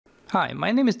Hi,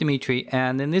 my name is Dimitri,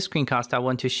 and in this screencast I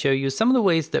want to show you some of the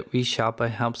ways that ReSharper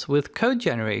helps with code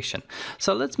generation.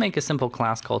 So let's make a simple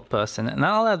class called person, and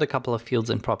I'll add a couple of fields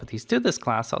and properties to this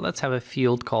class. So let's have a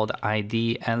field called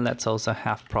ID, and let's also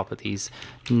have properties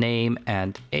name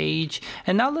and age.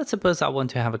 And now let's suppose I want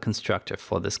to have a constructor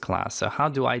for this class. So how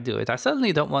do I do it? I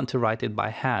certainly don't want to write it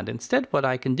by hand. Instead, what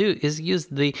I can do is use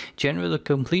the general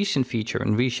completion feature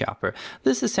in ReSharper.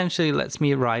 This essentially lets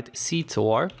me write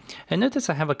ctor, and notice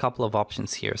I have a couple of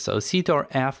options here. So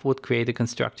ctor_f would create a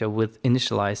constructor with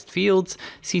initialized fields,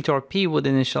 ctor_p would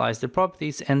initialize the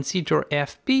properties, and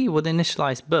ctor_fp would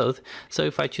initialize both. So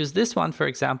if I choose this one, for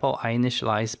example, I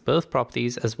initialize both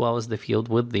properties as well as the field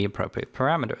with the appropriate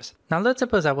parameters. Now let's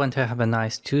suppose I want to have a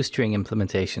nice toString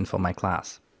implementation for my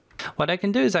class. What I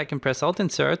can do is I can press Alt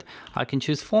Insert, I can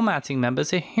choose formatting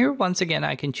members, and here once again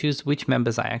I can choose which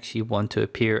members I actually want to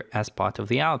appear as part of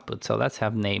the output. So let's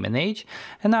have name and age,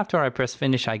 and after I press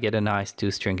finish I get a nice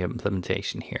toString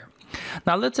implementation here.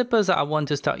 Now let's suppose I want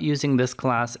to start using this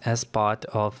class as part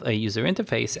of a user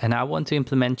interface, and I want to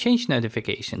implement change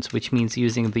notifications, which means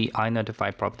using the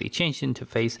iNotify property change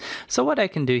interface. So what I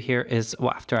can do here is,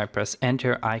 after I press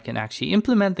enter, I can actually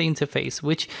implement the interface,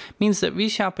 which means that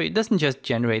ReSharper, it doesn't just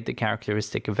generate the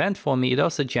characteristic event for me, it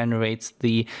also generates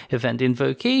the event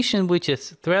invocation, which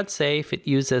is thread safe. It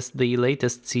uses the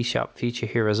latest C# feature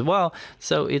here as well.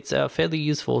 So it's fairly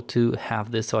useful to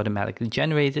have this automatically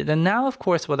generated. And now of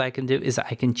course what I can do is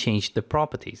I can change the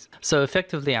properties. So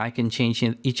effectively I can change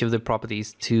each of the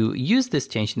properties to use this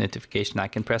change notification. I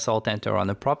can press Alt Enter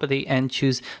on a property and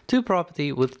choose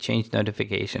toProperty with change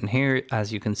notification. Here,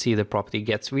 as you can see, the property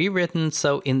gets rewritten.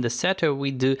 So in the setter we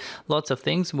do lots of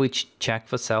things which check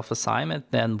for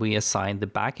self-assignment, then we assign the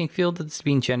backing field that's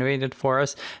been generated for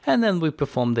us, and then we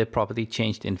perform the property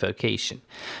changed invocation.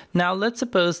 Now let's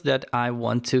suppose that I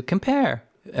want to compare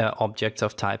objects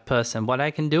of type person. What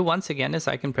I can do once again is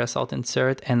I can press Alt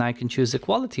Insert and I can choose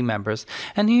equality members,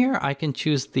 and here I can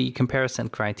choose the comparison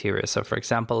criteria. So for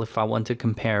example, if I want to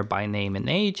compare by name and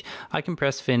age, I can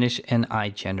press finish and I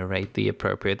generate the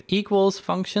appropriate equals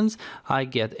functions. I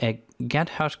get a get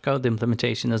hashcode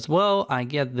implementation as well. I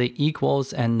get the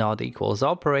equals and not equals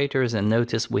operators, and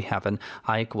notice we have an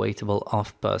I_equatable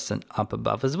of person up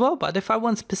above as well. But if I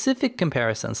want specific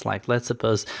comparisons, like let's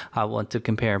suppose I want to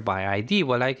compare by ID,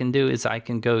 what I can do is I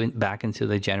can go back into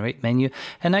the generate menu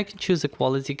and I can choose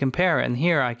equality compare, and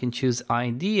here I can choose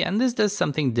ID, and this does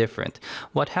something different.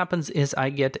 What happens is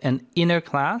I get an inner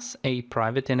class, a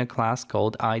private inner class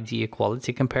called ID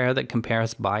equality compare that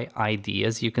compares by ID,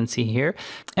 as you can see here,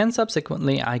 and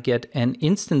subsequently I get an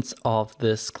instance of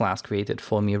this class created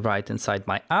for me right inside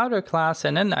my outer class,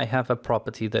 and then I have a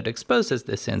property that exposes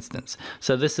this instance.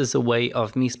 So this is a way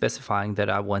of me specifying that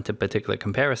I want a particular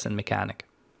comparison mechanic.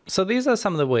 So these are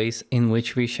some of the ways in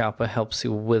which ReSharper helps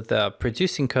you with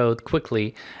producing code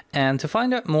quickly, and to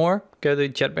find out more, go to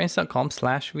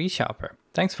jetbrains.com/ReSharper.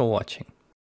 Thanks for watching.